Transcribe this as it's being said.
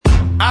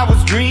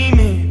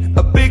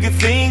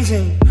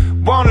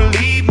amazing. Wanna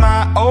leave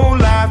my old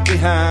life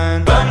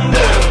behind.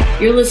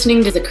 Thunder. You're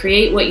listening to the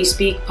Create What You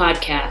Speak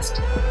podcast.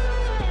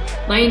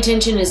 My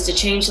intention is to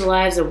change the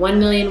lives of 1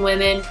 million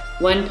women,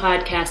 one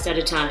podcast at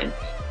a time.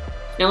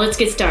 Now let's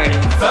get started.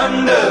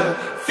 Thunder.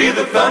 Feel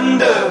the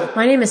thunder.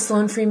 My name is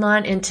Sloan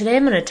Fremont, and today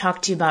I'm going to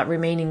talk to you about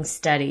remaining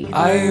steady.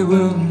 I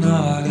will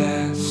not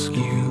ask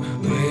you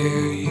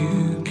where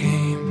you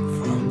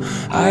came from.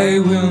 I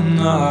will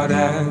not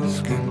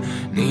ask,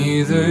 and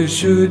neither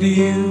should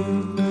you.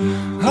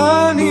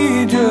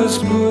 Honey,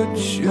 just put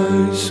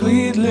your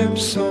sweet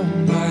lips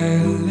on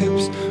my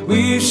lips.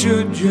 We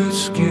should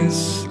just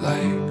kiss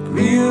like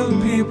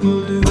real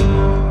people do.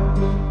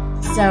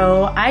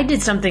 So I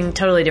did something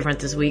totally different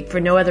this week for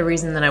no other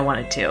reason than I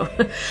wanted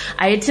to.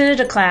 I attended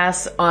a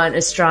class on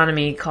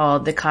astronomy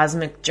called The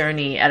Cosmic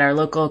Journey at our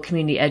local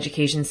community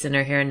education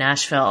center here in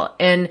Nashville.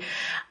 And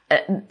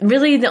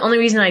really the only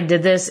reason I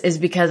did this is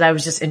because I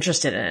was just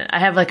interested in it. I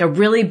have like a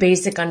really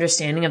basic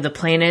understanding of the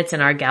planets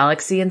and our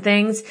galaxy and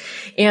things.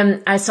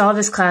 And I saw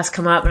this class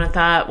come up and I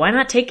thought, why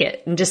not take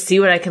it and just see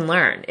what I can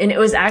learn? And it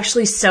was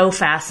actually so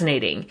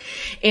fascinating.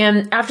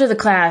 And after the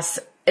class,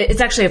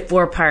 it's actually a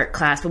 4-part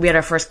class, but we had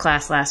our first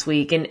class last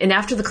week. And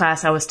after the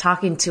class, I was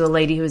talking to a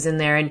lady who was in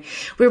there, and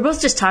we were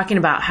both just talking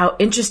about how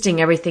interesting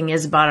everything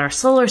is about our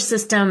solar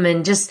system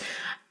and just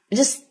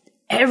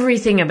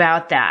everything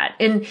about that.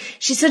 And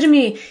she said to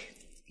me,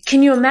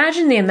 can you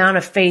imagine the amount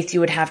of faith you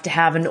would have to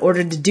have in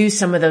order to do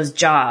some of those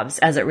jobs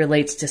as it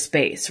relates to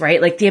space,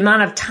 right? Like the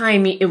amount of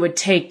time it would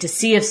take to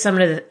see if some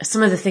of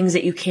the things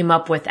that you came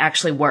up with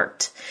actually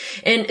worked.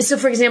 And so,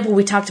 for example,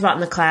 we talked about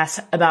in the class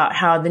about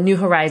how the New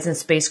Horizons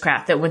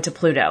spacecraft that went to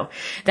Pluto,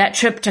 that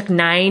trip took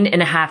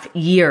 9.5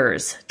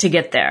 years to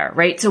get there,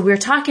 right? So we were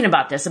talking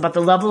about this, about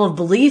the level of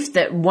belief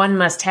that one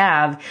must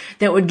have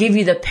that would give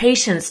you the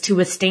patience to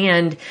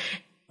withstand,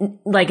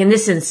 like in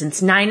this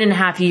instance,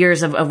 9.5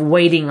 years of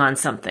waiting on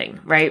something,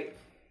 right?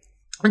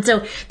 And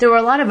so there were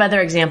a lot of other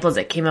examples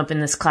that came up in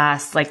this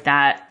class like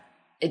that.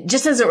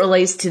 Just as it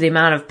relates to the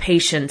amount of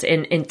patience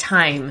and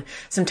time,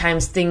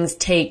 sometimes things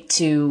take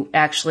to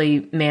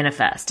actually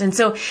manifest. And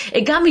so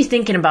it got me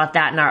thinking about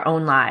that in our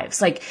own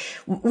lives. Like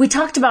we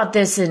talked about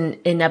this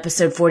in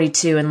episode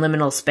 42 in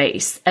Liminal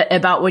Space,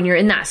 about when you're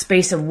in that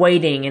space of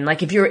waiting, and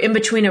like if you're in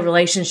between a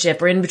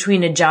relationship or in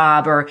between a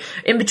job or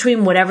in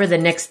between whatever the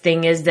next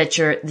thing is that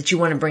you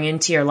want to bring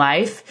into your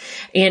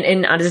life.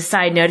 And as a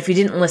side note, if you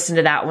didn't listen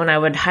to that one, I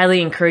would highly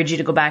encourage you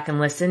to go back and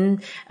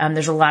listen.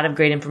 There's a lot of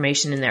great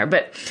information in there.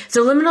 But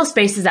so liminal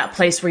space is that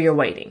place where you're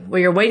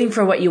waiting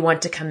for what you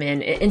want to come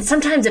in. And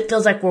sometimes it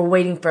feels like we're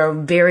waiting for a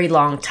very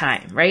long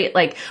time, right?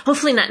 Like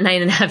hopefully not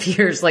 9.5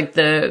 years like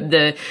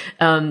the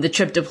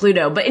trip to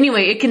Pluto. But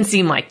anyway, it can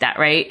seem like that,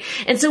 right?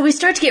 And so we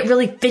start to get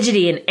really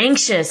fidgety and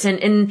anxious.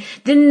 And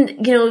then,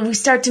 we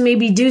start to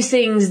maybe do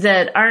things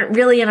that aren't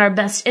really in our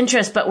best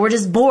interest, but we're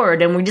just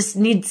bored and we just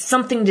need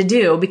something to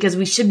do because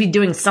we should be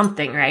doing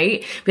something,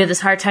 right? We have this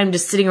hard time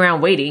just sitting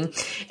around waiting.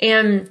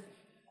 And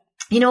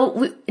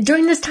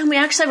during this time, we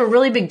actually have a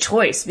really big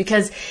choice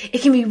because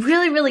it can be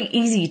really, really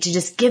easy to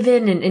just give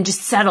in and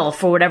just settle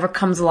for whatever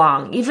comes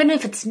along, even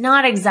if it's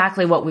not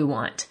exactly what we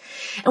want.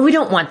 And we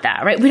don't want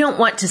that, right? We don't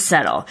want to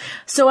settle.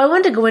 So I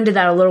wanted to go into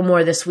that a little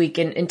more this week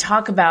and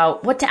talk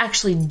about what to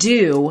actually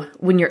do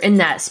when you're in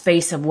that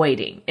space of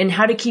waiting and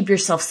how to keep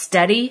yourself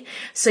steady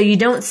so you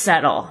don't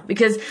settle.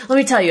 Because let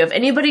me tell you, if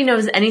anybody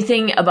knows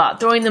anything about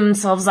throwing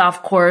themselves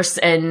off course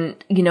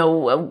and,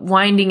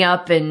 winding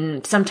up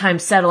and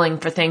sometimes settling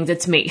for things,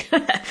 it's me.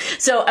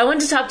 So I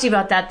wanted to talk to you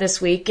about that this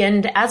week.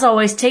 And as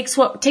always, take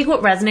what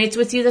resonates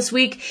with you this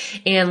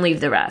week and leave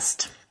the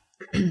rest.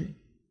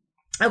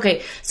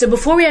 Okay, so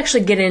before we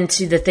actually get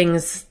into the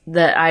things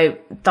that I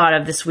thought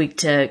of this week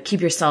to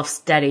keep yourself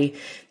steady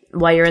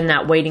while you're in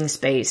that waiting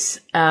space,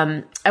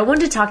 I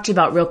wanted to talk to you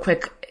about real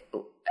quick,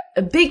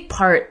 a big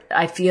part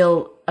I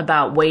feel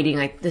about waiting,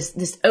 like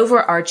this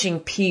overarching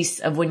piece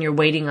of when you're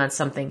waiting on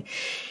something.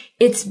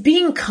 It's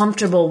being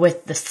comfortable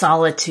with the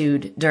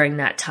solitude during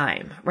that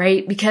time,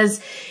 right? Because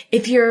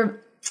if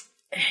you're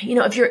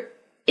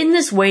in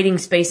this waiting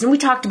space, and we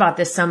talked about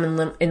this some in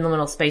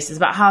liminal spaces,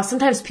 about how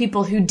sometimes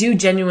people who do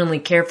genuinely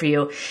care for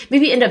you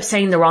maybe end up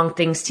saying the wrong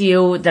things to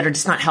you that are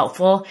just not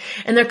helpful.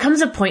 And there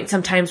comes a point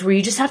sometimes where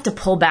you just have to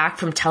pull back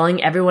from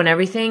telling everyone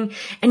everything,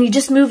 and you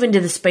just move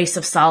into the space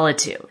of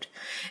solitude.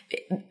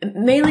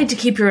 Mainly to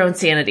keep your own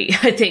sanity,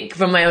 I think,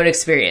 from my own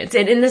experience.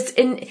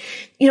 And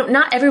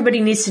not everybody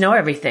needs to know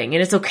everything,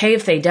 and it's okay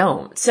if they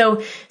don't.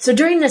 So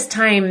during this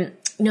time,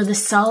 the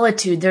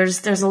solitude,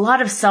 there's a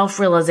lot of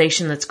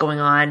self-realization that's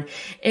going on,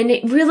 and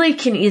it really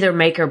can either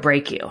make or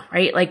break you,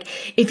 right? Like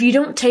if you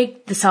don't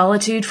take the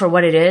solitude for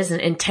what it is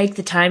and take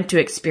the time to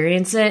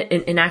experience it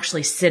and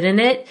actually sit in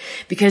it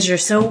because you're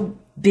so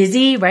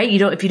busy, right?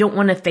 If you don't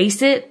want to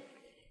face it,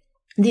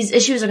 these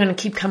issues are going to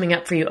keep coming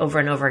up for you over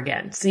and over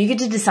again. So you get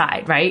to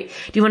decide, right?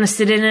 Do you want to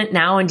sit in it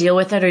now and deal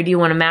with it, or do you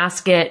want to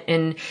mask it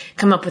and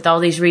come up with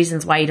all these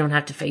reasons why you don't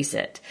have to face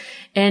it?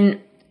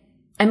 And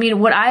I mean,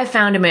 what I've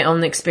found in my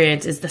own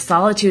experience is the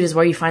solitude is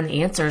where you find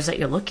the answers that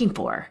you're looking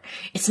for.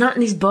 It's not in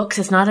these books.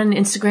 It's not on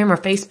Instagram or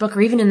Facebook or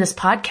even in this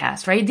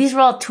podcast, right? These are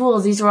all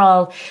tools. These are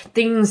all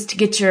things to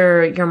get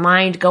your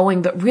mind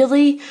going. But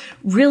really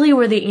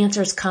where the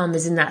answers come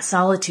is in that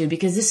solitude,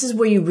 because this is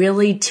where you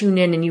really tune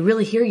in and you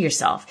really hear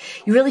yourself.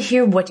 You really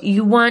hear what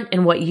you want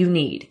and what you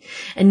need.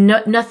 And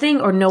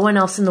nothing or no one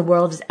else in the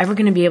world is ever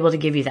going to be able to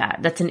give you that.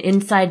 That's an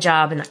inside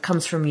job, and that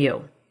comes from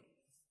you.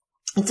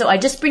 And so I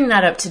just bring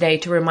that up today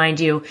to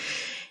remind you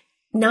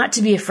not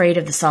to be afraid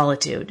of the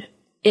solitude.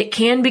 It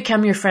can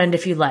become your friend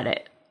if you let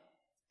it.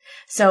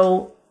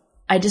 So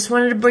I just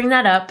wanted to bring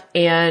that up,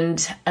 and,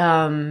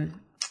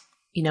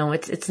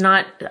 it's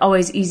not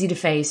always easy to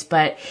face,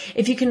 but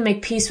if you can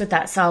make peace with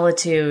that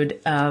solitude,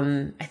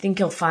 I think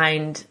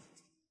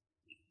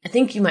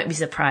you might be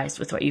surprised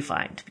with what you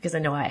find, because I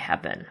know I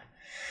have been.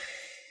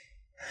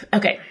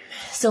 Okay,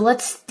 so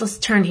let's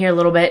turn here a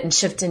little bit and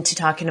shift into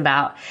talking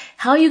about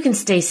how you can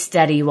stay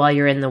steady while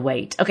you're in the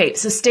wait. Okay,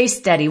 so stay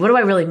steady. What do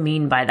I really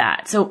mean by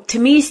that? So to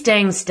me,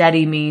 staying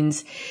steady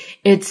means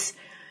it's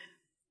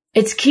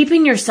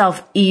keeping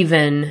yourself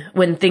even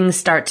when things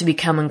start to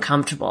become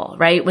uncomfortable,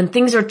 right? When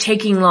things are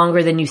taking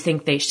longer than you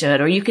think they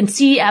should, or you can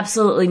see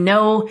absolutely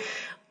no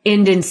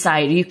end in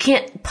sight. You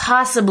can't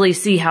possibly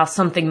see how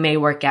something may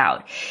work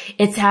out.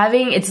 It's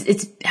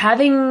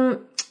having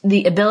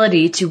the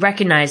ability to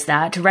recognize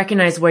that, to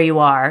recognize where you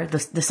are,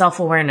 the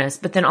self-awareness,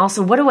 but then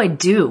also, what do I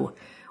do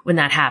when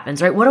that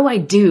happens, right? What do I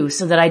do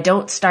so that I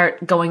don't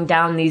start going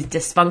down these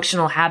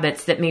dysfunctional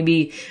habits that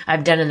maybe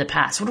I've done in the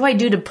past? What do I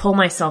do to pull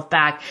myself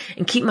back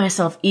and keep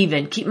myself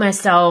even, keep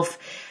myself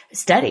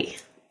steady?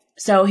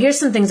 So here's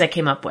some things I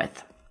came up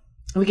with.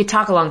 We could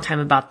talk a long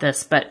time about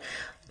this, but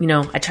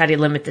I try to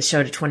limit the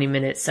show to 20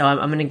 minutes. So I'm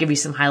going to give you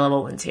some high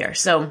level ones here.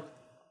 So, all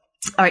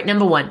right.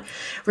 Number 1,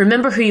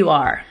 remember who you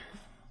are.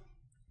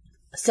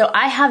 So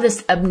I have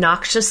this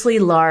obnoxiously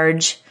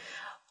large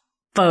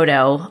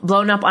photo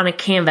blown up on a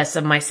canvas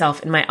of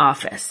myself in my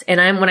office.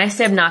 And when I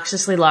say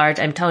obnoxiously large,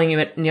 I'm telling you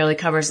it nearly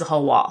covers the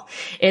whole wall.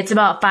 It's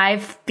about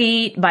 5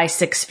 feet by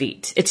 6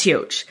 feet. It's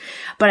huge.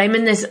 But I'm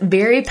in this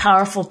very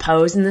powerful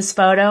pose in this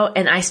photo,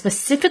 and I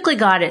specifically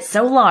got it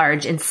so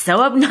large and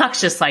so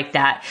obnoxious like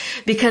that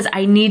because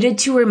I needed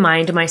to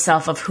remind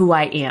myself of who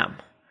I am.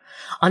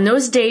 On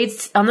those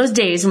days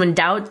when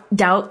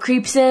doubt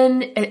creeps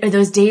in, or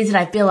those days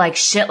that I feel like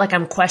shit, like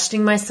I'm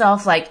questioning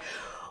myself, like,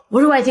 what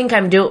do I think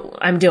I'm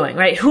doing,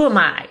 right? Who am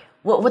I?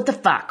 What the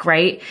fuck,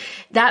 right?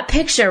 That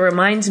picture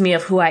reminds me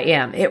of who I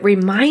am. It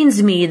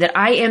reminds me that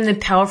I am the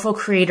powerful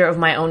creator of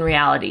my own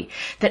reality,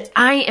 that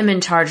I am in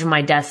charge of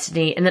my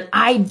destiny, and that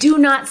I do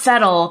not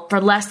settle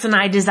for less than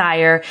I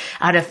desire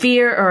out of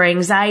fear or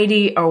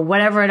anxiety or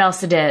whatever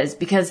else it is,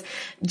 because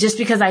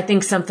I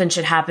think something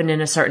should happen in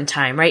a certain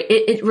time, right?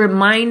 It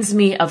reminds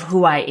me of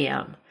who I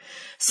am.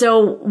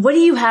 So what do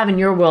you have in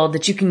your world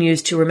that you can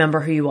use to remember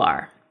who you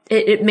are?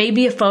 It may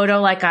be a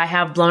photo like I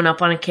have blown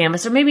up on a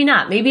canvas, or maybe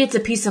not. Maybe it's a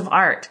piece of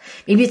art.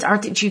 Maybe it's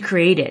art that you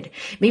created.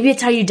 Maybe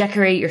it's how you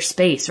decorate your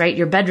space, right?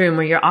 Your bedroom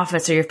or your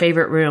office or your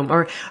favorite room.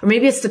 Or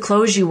maybe it's the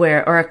clothes you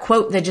wear, or a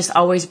quote that just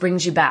always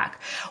brings you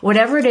back.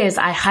 Whatever it is,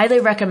 I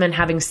highly recommend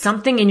having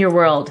something in your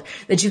world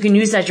that you can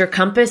use as your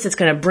compass that's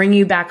going to bring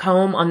you back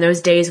home on those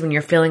days when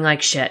you're feeling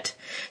like shit.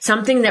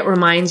 Something that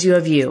reminds you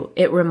of you.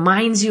 It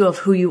reminds you of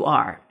who you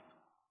are.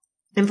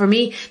 And for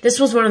me, this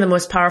was one of the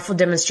most powerful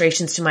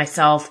demonstrations to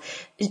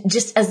myself,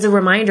 just as the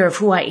reminder of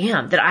who I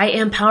am, that I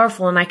am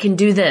powerful and I can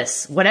do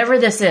this. Whatever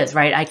this is,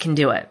 right? I can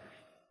do it.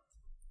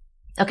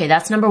 Okay,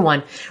 that's number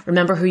 1.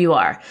 Remember who you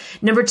are.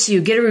 Number 2,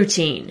 get a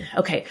routine.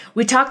 Okay,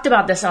 we talked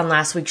about this on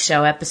last week's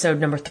show, episode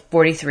number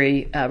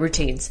 43,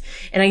 routines.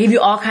 And I give you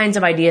all kinds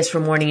of ideas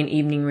for morning and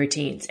evening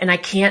routines. And I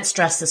can't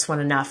stress this one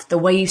enough. The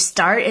way you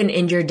start and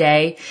end your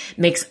day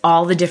makes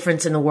all the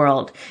difference in the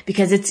world,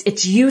 because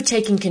it's you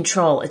taking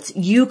control. It's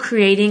you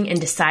creating and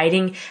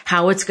deciding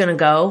how it's going to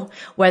go,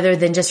 rather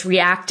than just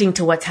reacting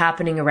to what's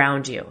happening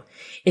around you.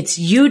 It's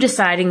you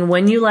deciding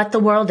when you let the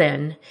world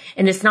in,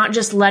 and it's not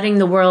just letting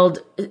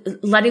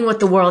what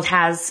the world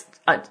has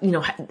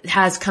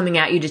coming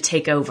at you to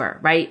take over,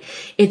 right?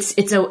 It's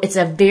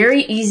a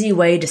very easy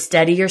way to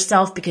steady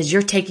yourself because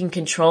you're taking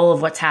control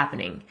of what's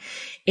happening.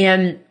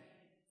 And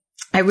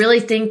I really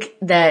think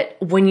that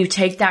when you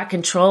take that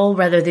control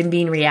rather than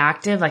being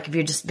reactive, like if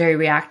you're just very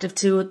reactive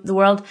to the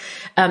world,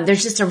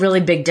 there's just a really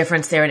big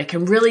difference there, and it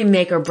can really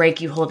make or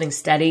break you holding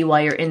steady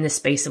while you're in the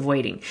space of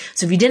waiting.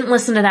 So if you didn't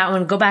listen to that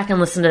one, go back and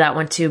listen to that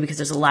one too, because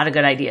there's a lot of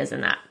good ideas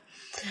in that.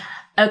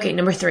 Okay,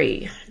 number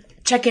 3.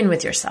 Check in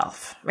with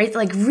yourself, right?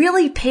 Like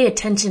really pay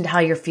attention to how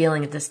you're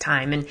feeling at this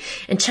time, and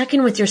check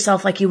in with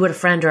yourself like you would a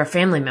friend or a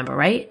family member,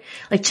 right?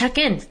 Like check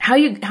in.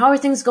 How are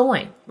things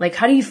going? Like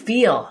how do you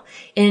feel?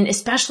 And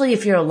especially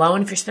if you're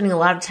alone, if you're spending a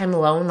lot of time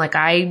alone, like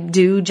I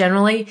do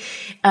generally,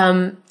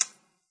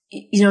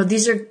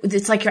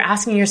 it's like you're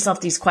asking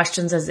yourself these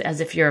questions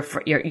as if you're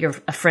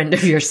a friend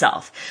of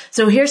yourself.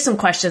 So here's some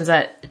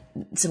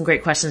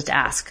great questions to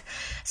ask.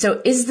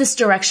 So is this the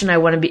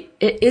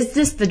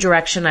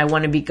direction I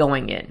want to be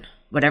going in?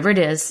 whatever it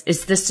is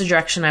this the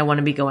direction I want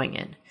to be going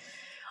in?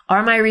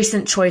 Are my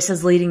recent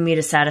choices leading me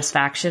to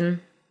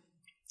satisfaction?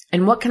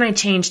 And what can I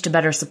change to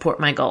better support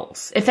my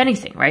goals? If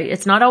anything, right?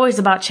 It's not always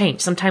about change.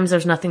 Sometimes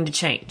there's nothing to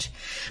change.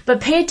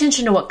 But pay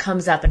attention to what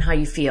comes up and how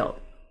you feel.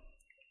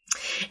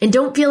 And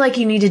don't feel like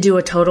you need to do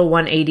a total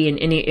 180 in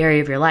any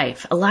area of your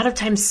life. A lot of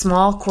times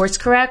small course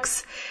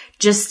corrects,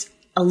 just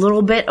a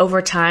little bit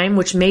over time,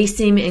 which may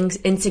seem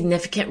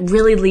insignificant,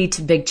 really lead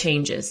to big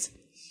changes.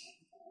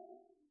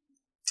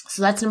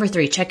 So that's number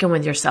 3. Check in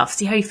with yourself.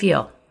 See how you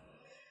feel.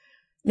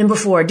 Number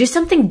 4, do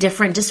something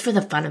different just for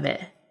the fun of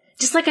it.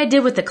 Just like I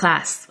did with the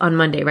class on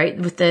Monday, right?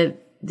 With the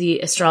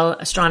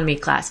astronomy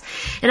class.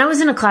 And I was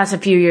in a class a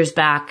few years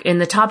back, and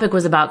the topic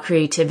was about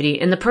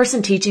creativity. And the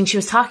person teaching, she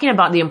was talking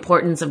about the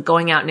importance of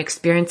going out and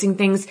experiencing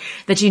things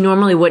that you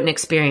normally wouldn't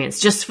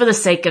experience, just for the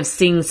sake of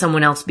seeing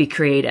someone else be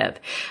creative.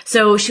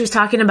 So she was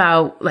talking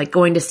about like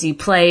going to see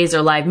plays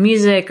or live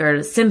music or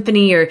a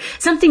symphony or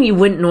something you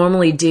wouldn't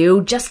normally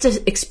do, just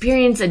to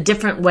experience a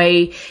different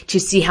way to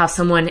see how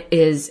someone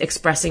is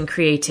expressing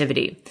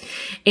creativity.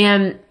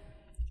 And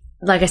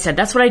like I said,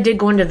 that's what I did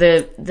going to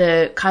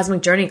the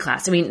Cosmic Journey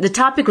class. I mean, the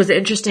topic was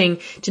interesting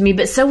to me,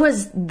 but so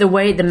was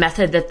the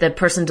method that the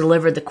person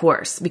delivered the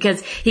course,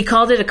 because he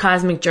called it a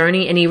cosmic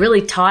journey and he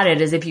really taught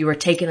it as if you were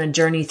taking a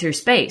journey through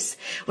space,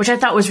 which I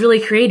thought was really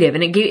creative.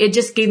 And it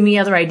just gave me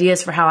other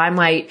ideas for how I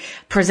might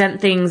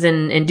present things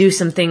and do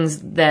some things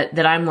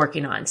that I'm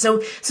working on.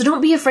 So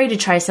don't be afraid to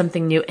try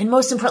something new. And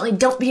most importantly,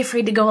 don't be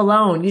afraid to go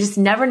alone. You just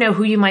never know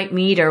who you might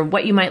meet or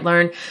what you might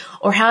learn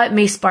or how it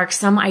may spark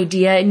some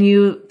idea in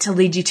you to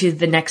lead you to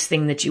the next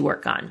thing that you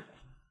work on.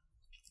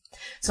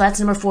 So that's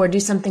number 4, do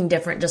something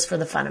different just for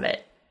the fun of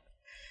it.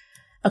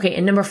 Okay,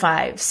 and number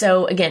 5.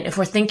 So again, if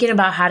we're thinking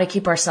about how to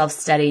keep ourselves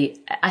steady,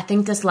 I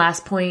think this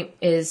last point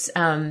is,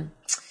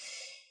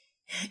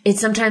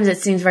 sometimes it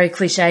seems very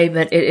cliche,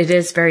 but it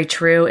is very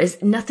true,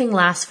 is nothing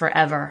lasts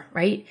forever,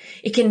 right?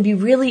 It can be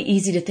really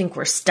easy to think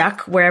we're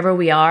stuck wherever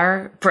we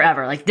are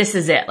forever. Like this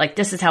is it. Like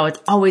this is how it's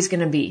always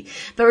going to be.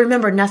 But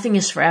remember, nothing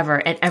is forever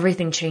and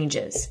everything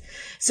changes.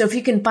 So if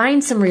you can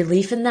find some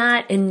relief in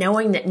that and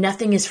knowing that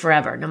nothing is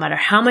forever, no matter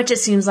how much it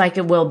seems like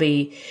it will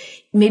be,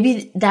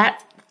 maybe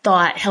that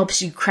thought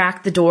helps you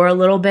crack the door a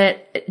little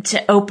bit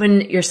to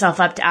open yourself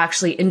up to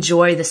actually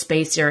enjoy the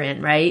space you're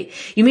in, right?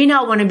 You may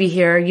not want to be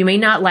here. You may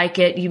not like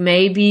it. You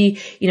may be,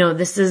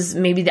 this is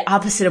maybe the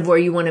opposite of where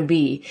you want to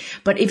be.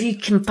 But if you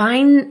can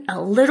find a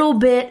little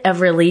bit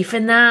of relief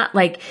in that,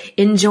 like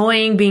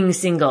enjoying being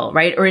single,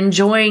 right? Or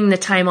enjoying the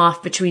time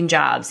off between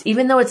jobs,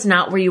 even though it's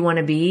not where you want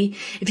to be,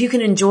 if you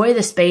can enjoy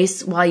the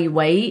space while you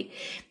wait,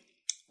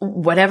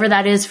 whatever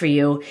that is for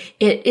you,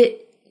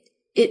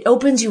 it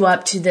opens you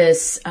up to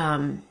this,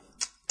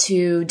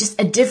 to just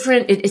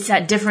it's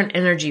that different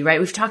energy, right?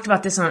 We've talked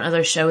about this on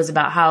other shows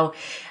about how,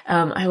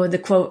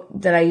 the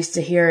quote that I used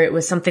to hear, it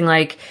was something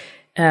like,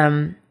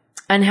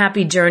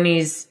 unhappy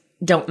journeys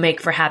don't make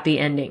for happy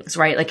endings,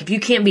 right? Like if you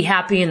can't be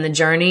happy in the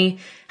journey,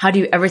 how do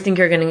you ever think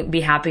you're going to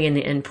be happy in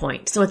the end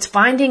point? So it's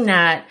finding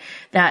that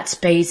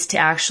space to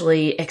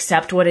actually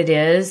accept what it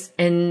is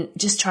and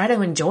just try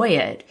to enjoy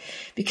it.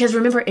 Because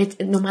remember,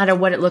 no matter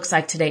what it looks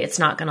like today, it's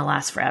not going to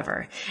last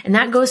forever. And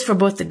that goes for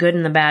both the good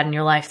and the bad in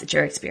your life that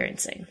you're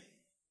experiencing.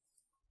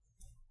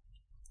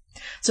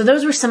 So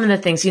those were some of the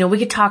things, we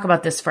could talk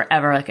about this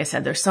forever. Like I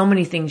said, there's so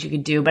many things you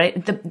could do, but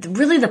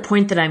really the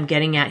point that I'm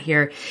getting at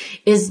here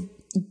is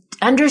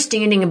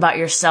understanding about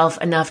yourself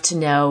enough to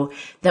know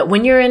that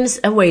when you're in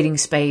a waiting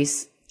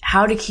space,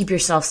 how to keep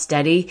yourself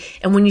steady.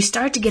 And when you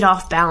start to get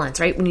off balance,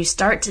 right? When you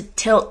start to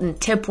tilt and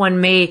tip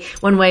one way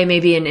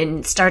maybe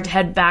and start to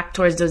head back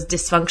towards those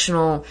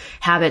dysfunctional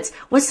habits,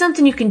 what's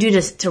something you can do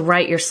to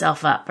right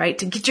yourself up, right?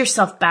 To get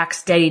yourself back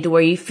steady to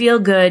where you feel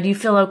good, you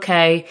feel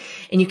okay,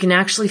 and you can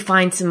actually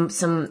find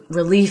some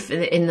relief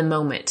in the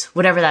moment,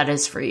 whatever that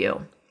is for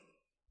you.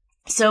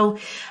 So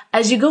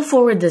as you go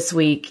forward this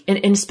week,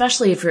 and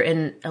especially if you're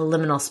in a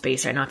liminal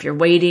space right now, if you're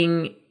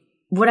waiting,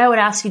 what I would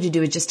ask you to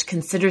do is just to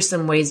consider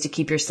some ways to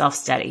keep yourself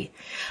steady.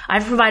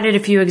 I've provided a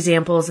few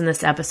examples in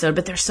this episode,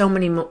 but there's so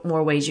many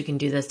more ways you can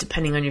do this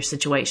depending on your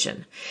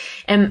situation.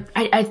 And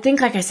I think,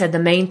 like I said, the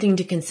main thing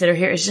to consider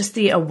here is just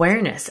the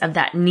awareness of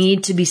that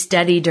need to be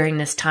steady during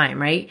this time,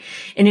 right?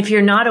 And if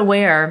you're not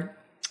aware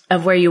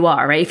of where you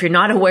are, right? If you're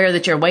not aware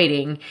that you're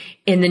waiting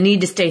and the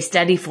need to stay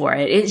steady for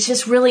it, it's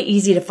just really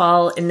easy to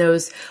fall in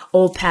those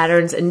old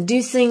patterns and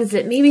do things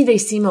that maybe they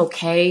seem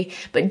okay,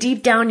 but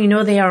deep down,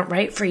 they aren't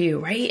right for you,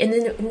 right? And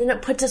then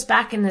it puts us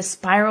back in this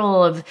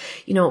spiral of,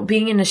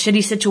 being in a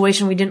shitty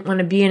situation we didn't want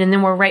to be in, and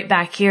then we're right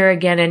back here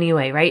again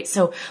anyway, right?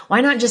 So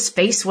why not just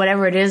face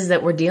whatever it is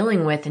that we're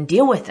dealing with and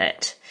deal with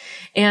it?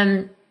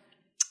 And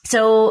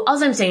so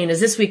all I'm saying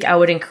is this week I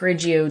would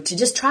encourage you to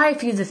just try a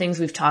few of the things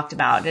we've talked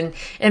about. And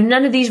if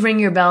none of these ring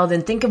your bell,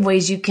 then think of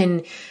ways you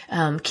can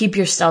keep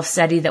yourself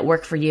steady that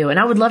work for you. And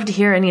I would love to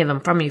hear any of them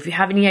from you. If you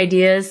have any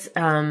ideas,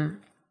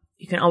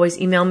 you can always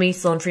email me,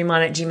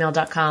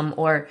 sloanfremont@gmail.com,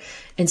 or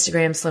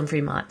Instagram,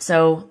 sloanfremont.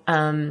 So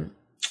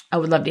I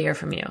would love to hear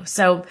from you.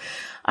 So,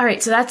 all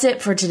right, so that's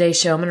it for today's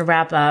show. I'm going to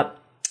wrap up.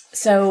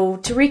 So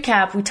to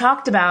recap, we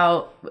talked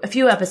about a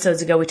few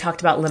episodes ago, we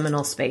talked about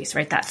liminal space,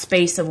 right? That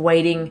space of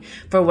waiting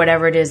for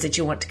whatever it is that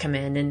you want to come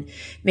in. And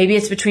maybe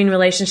it's between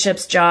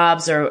relationships,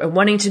 jobs, or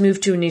wanting to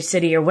move to a new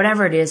city or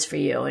whatever it is for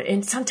you.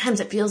 And sometimes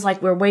it feels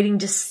like we're waiting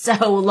just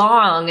so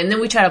long. And then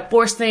we try to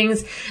force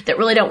things that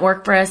really don't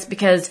work for us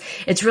because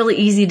it's really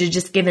easy to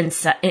just give in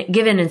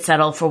and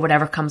settle for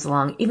whatever comes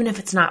along, even if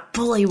it's not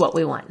fully what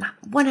we want, not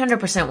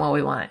 100% what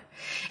we want.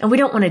 And we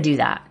don't want to do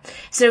that.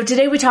 So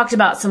today we talked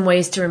about some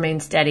ways to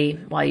remain steady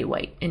while you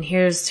wait. And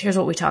here's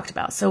what we talked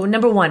about. So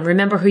number one,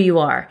 remember who you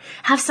are.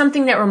 Have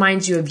something that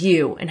reminds you of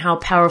you and how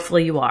powerful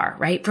you are,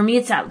 right? For me,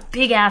 it's that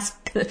big ass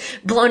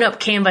blown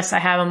up canvas I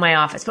have in my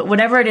office. But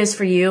whatever it is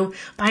for you,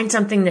 find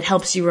something that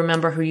helps you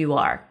remember who you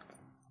are.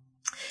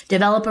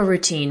 Develop a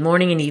routine,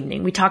 morning and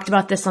evening. We talked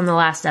about this on the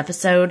last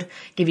episode,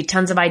 give you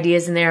tons of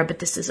ideas in there, but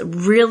this is a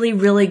really,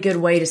 really good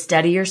way to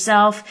steady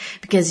yourself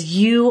because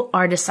you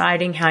are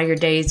deciding how your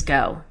days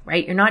go,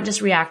 right? You're not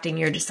just reacting,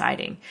 you're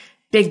deciding.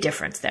 Big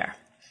difference there.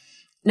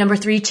 Number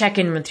 3, check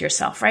in with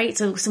yourself, right?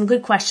 So some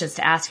good questions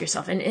to ask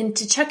yourself and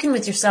to check in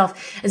with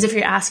yourself as if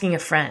you're asking a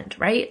friend,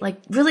 right?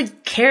 Like really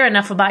care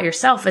enough about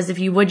yourself as if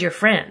you would your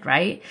friend,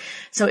 right?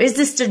 So is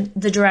this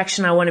the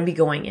direction I want to be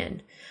going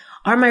in?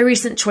 Are my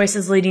recent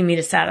choices leading me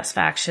to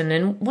satisfaction?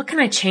 And what can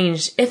I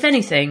change, if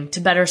anything, to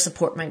better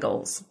support my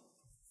goals?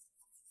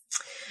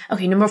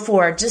 Okay, number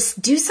 4,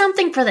 just do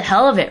something for the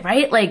hell of it,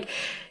 right? Like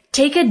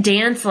take a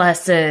dance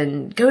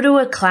lesson, go to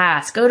a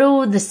class, go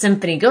to the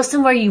symphony, go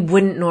somewhere you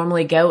wouldn't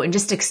normally go and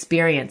just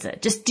experience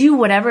it. Just do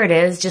whatever it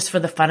is just for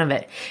the fun of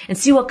it and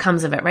see what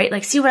comes of it, right?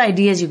 Like see what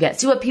ideas you get,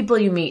 see what people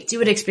you meet, see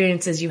what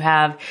experiences you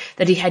have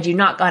that had you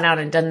not gone out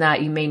and done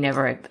that, you may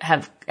never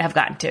have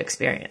gotten to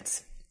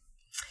experience.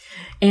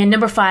 And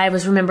number 5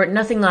 was remember,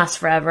 nothing lasts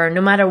forever.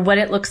 No matter what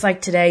it looks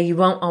like today, you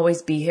won't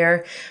always be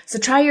here. So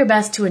try your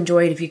best to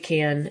enjoy it if you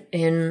can.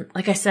 And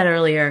like I said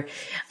earlier,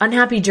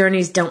 unhappy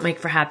journeys don't make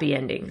for happy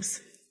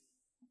endings.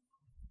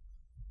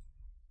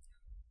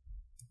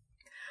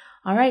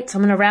 All right, so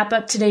I'm going to wrap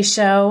up today's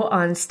show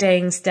on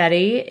staying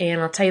steady,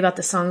 and I'll tell you about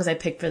the songs I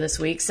picked for this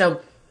week.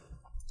 So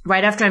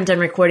right after I'm done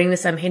recording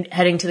this, I'm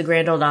heading to the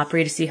Grand Ole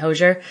Opry to see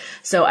Hozier.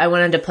 So I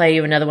wanted to play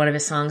you another one of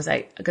his songs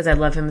because I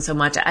love him so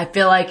much. I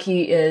feel like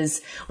he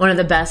is one of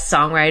the best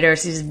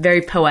songwriters. He's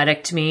very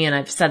poetic to me, and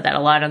I've said that a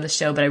lot on the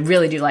show, but I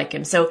really do like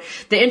him. So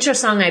the intro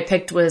song I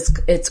picked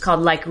it's called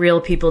Like Real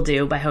People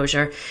Do by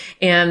Hozier.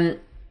 And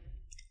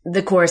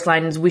the chorus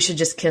line is, we should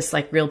just kiss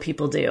like real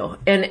people do.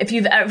 And if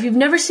you've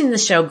never seen the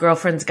show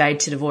Girlfriend's Guide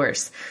to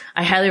Divorce,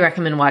 I highly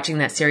recommend watching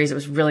that series. It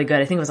was really good.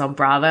 I think it was on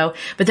Bravo.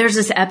 But there's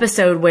this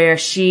episode where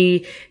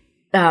she,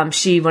 one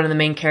of the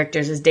main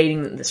characters, is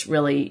dating this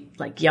really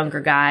like younger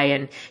guy,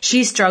 and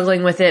she's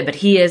struggling with it, but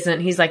he isn't.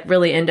 He's like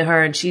really into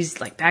her, and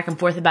she's like back and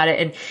forth about it.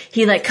 And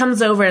he like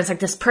comes over, and it's like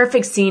this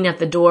perfect scene at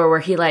the door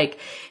where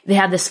they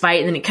have this fight,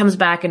 and then he comes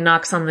back and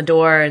knocks on the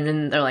door, and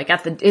then they're like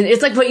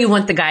it's like what you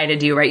want the guy to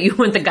do, right? You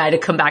want the guy to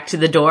come back to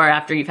the door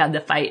after you've had the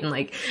fight and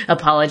like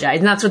apologize.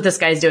 And that's what this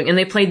guy's doing. And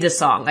they played this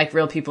song, Like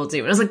Real People Do.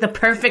 And it was like the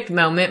perfect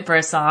moment for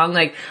a song.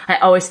 Like I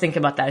always think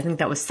about that. I think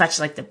that was such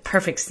like the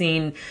perfect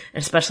scene,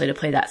 especially to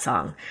play that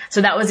song.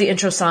 So that was the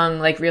intro song,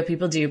 Like Real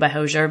People Do by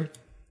Hozier.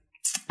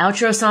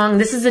 Outro song,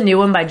 this is a new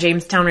one by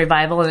Jamestown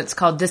Revival, and it's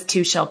called This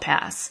Too Shall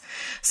Pass.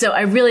 So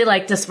I really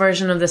like this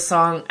version of the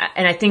song,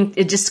 and I think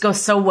it just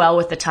goes so well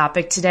with the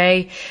topic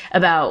today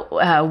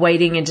about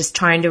waiting and just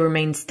trying to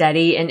remain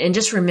steady and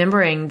just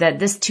remembering that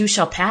this too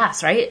shall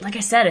pass, right? Like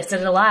I said it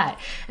a lot.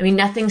 I mean,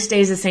 nothing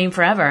stays the same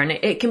forever, and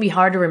it can be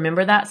hard to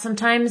remember that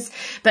sometimes,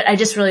 but I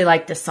just really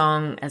like this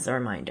song as a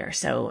reminder.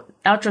 So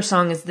outro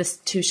song is This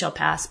Too Shall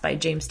Pass by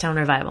Jamestown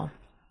Revival.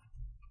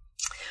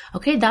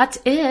 Okay, that's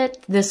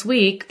it this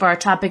week for our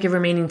topic of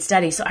remaining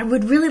steady. So I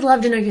would really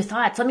love to know your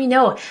thoughts. Let me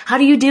know. How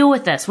do you deal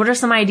with this? What are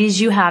some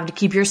ideas you have to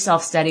keep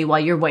yourself steady while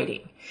you're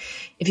waiting?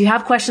 If you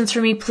have questions for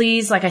me,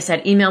 please, like I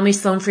said, email me,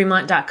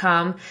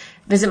 sloanfremont.com.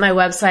 Visit my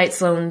website,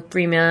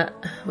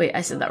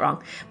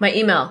 my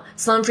email,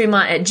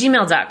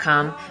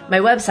 sloanfremont@gmail.com. My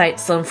website,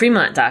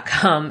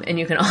 sloanfremont.com. And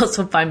you can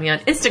also find me on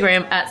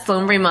Instagram at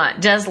sloanfremont.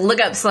 Just look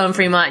up Sloan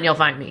Fremont and you'll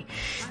find me.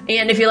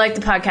 And if you like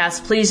the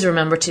podcast, please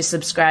remember to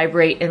subscribe,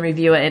 rate, and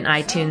review it in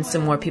iTunes so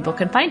more people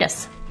can find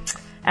us.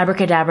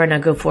 Abracadabra, now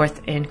go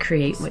forth and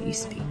create what you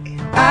speak.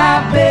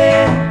 I've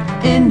been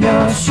in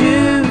your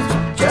shoes.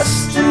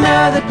 Just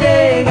another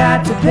day,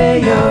 got to pay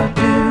your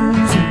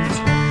dues.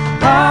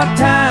 Hard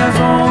times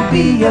won't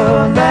be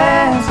your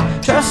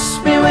last.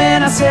 Trust me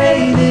when I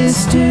say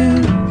this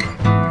too.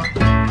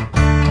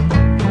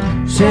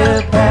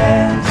 Shall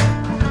pass.